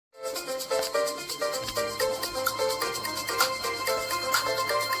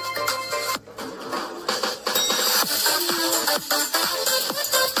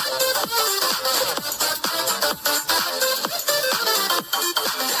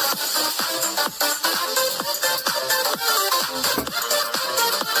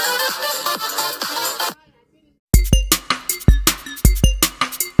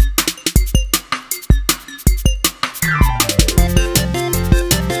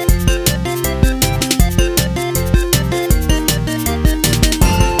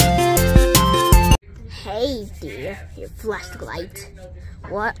flashlight.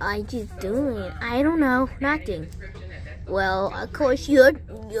 What are you doing? I don't know. Nothing. Well, of course you're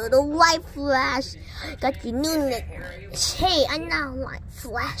the White Flash. Got your new nickname. Hey, I'm not White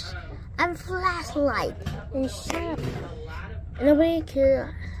Flash. I'm Flashlight. And shut up. Nobody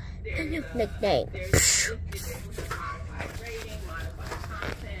cares. Nickname.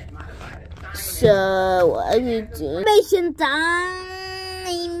 So, what are you doing? Mission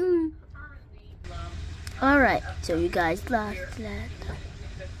time! Alright, so you guys like that.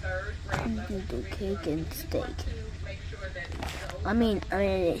 Do cake and steak. I mean,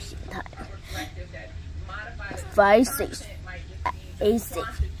 mission time. 5, 6, 8, 6.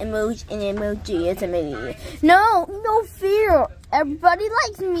 Emoji is amazing. No fear. Everybody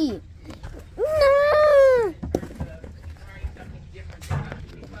likes me. No.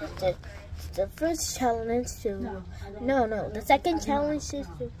 The first challenge to the second challenge is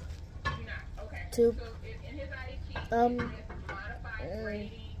to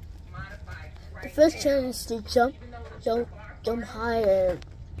the first challenge is to jump higher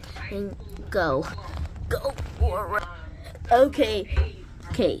and go forward. Okay,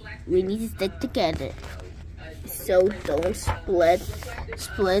 we need to stick together. So don't split.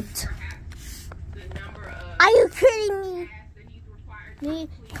 Are you kidding me?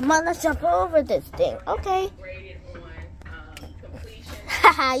 Come on, let's jump over this thing. Okay.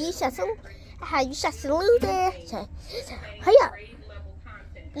 Haha, you shot a loser. Hiya.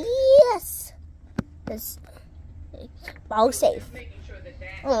 Yes. Let's ball safe.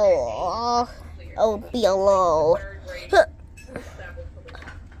 Oh, be alone.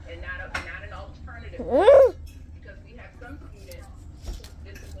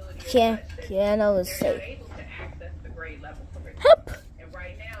 Piano is safe. Hup.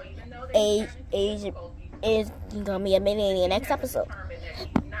 Age is gonna be a minute in the next episode.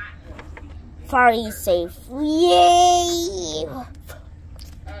 Fari is safe. Yay!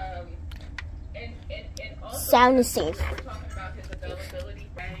 Sound is safe.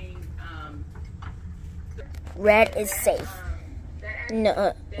 Red is safe.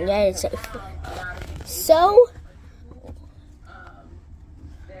 No, Red is safe. So,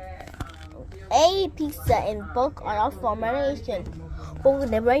 a pizza and book are off formation.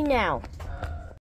 Hold it right now.